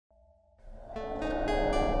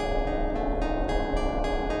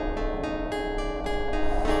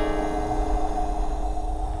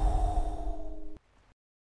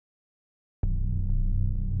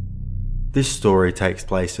This story takes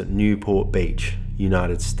place at Newport Beach,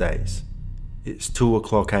 United States. It's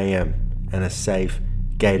 2:00 a.m. and a safe,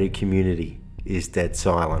 gated community is dead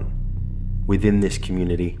silent. Within this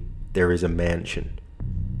community, there is a mansion.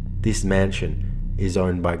 This mansion is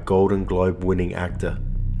owned by Golden Globe winning actor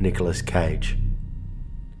Nicolas Cage.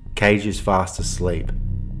 Cage is fast asleep,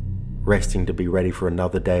 resting to be ready for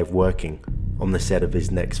another day of working on the set of his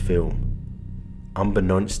next film.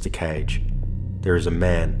 Unbeknownst to Cage, there is a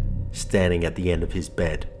man standing at the end of his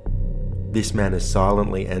bed. This man has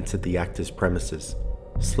silently entered the actor's premises,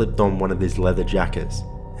 slipped on one of his leather jackets,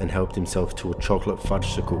 and helped himself to a chocolate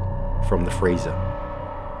fudgesicle from the freezer.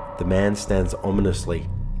 The man stands ominously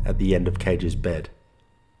at the end of Cage's bed.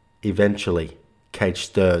 Eventually, Cage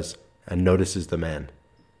stirs and notices the man.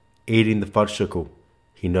 Eating the fudgesicle,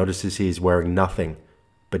 he notices he is wearing nothing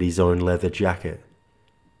but his own leather jacket.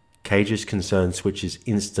 Cage's concern switches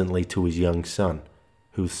instantly to his young son,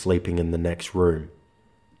 who is sleeping in the next room.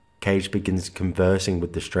 Cage begins conversing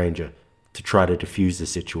with the stranger to try to defuse the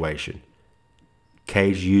situation.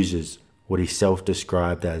 Cage uses what he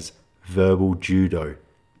self-described as verbal judo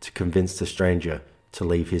to convince the stranger to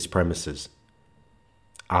leave his premises.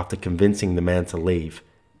 After convincing the man to leave,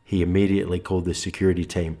 he immediately called the security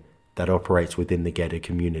team that operates within the gated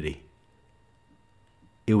community.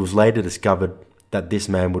 It was later discovered that this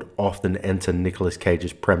man would often enter Nicolas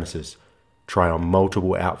Cage's premises, try on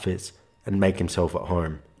multiple outfits, and make himself at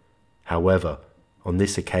home. However, on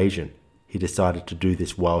this occasion, he decided to do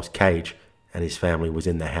this whilst Cage and his family was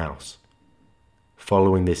in the house.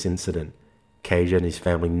 Following this incident, Cage and his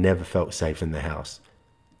family never felt safe in the house.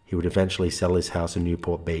 He would eventually sell his house in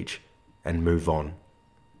Newport Beach and move on.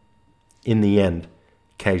 In the end,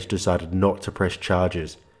 Cage decided not to press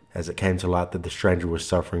charges as it came to light that the stranger was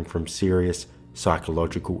suffering from serious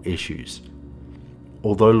psychological issues.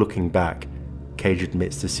 Although looking back, Cage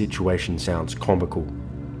admits the situation sounds comical.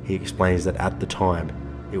 He explains that at the time,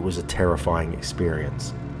 it was a terrifying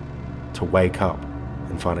experience. To wake up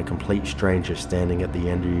and find a complete stranger standing at the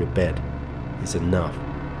end of your bed is enough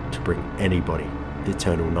to bring anybody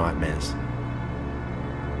eternal nightmares.